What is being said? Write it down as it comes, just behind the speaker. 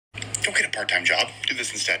Don't get a part-time job. Do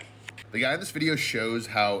this instead. The guy in this video shows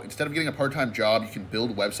how instead of getting a part-time job, you can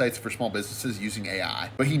build websites for small businesses using AI.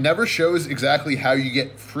 But he never shows exactly how you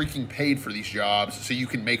get freaking paid for these jobs so you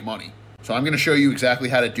can make money. So I'm gonna show you exactly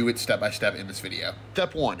how to do it step by step in this video.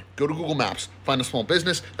 Step 1, go to Google Maps, find a small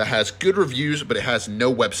business that has good reviews, but it has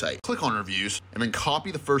no website. Click on reviews, and then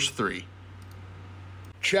copy the first 3.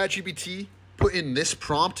 ChatGPT, put in this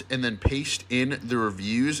prompt, and then paste in the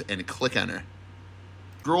reviews and click enter.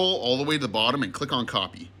 Scroll all the way to the bottom and click on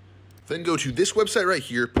copy. Then go to this website right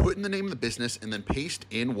here, put in the name of the business, and then paste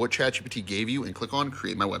in what ChatGPT gave you and click on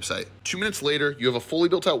create my website. 2 minutes later, you have a fully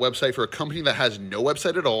built out website for a company that has no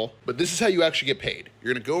website at all, but this is how you actually get paid.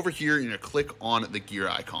 You're gonna go over here and you're gonna click on the gear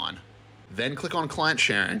icon. Then click on client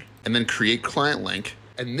sharing and then create client link.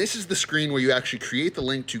 And this is the screen where you actually create the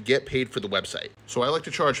link to get paid for the website. So I like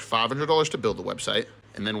to charge $500 to build the website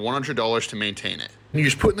and then $100 to maintain it. And you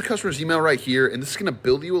just put in the customer's email right here, and this is gonna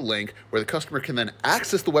build you a link where the customer can then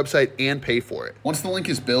access the website and pay for it. Once the link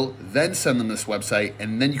is built, then send them this website,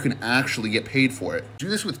 and then you can actually get paid for it. Do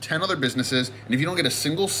this with 10 other businesses, and if you don't get a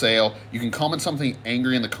single sale, you can comment something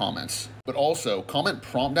angry in the comments. But also, comment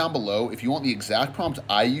prompt down below if you want the exact prompt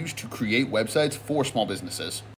I use to create websites for small businesses.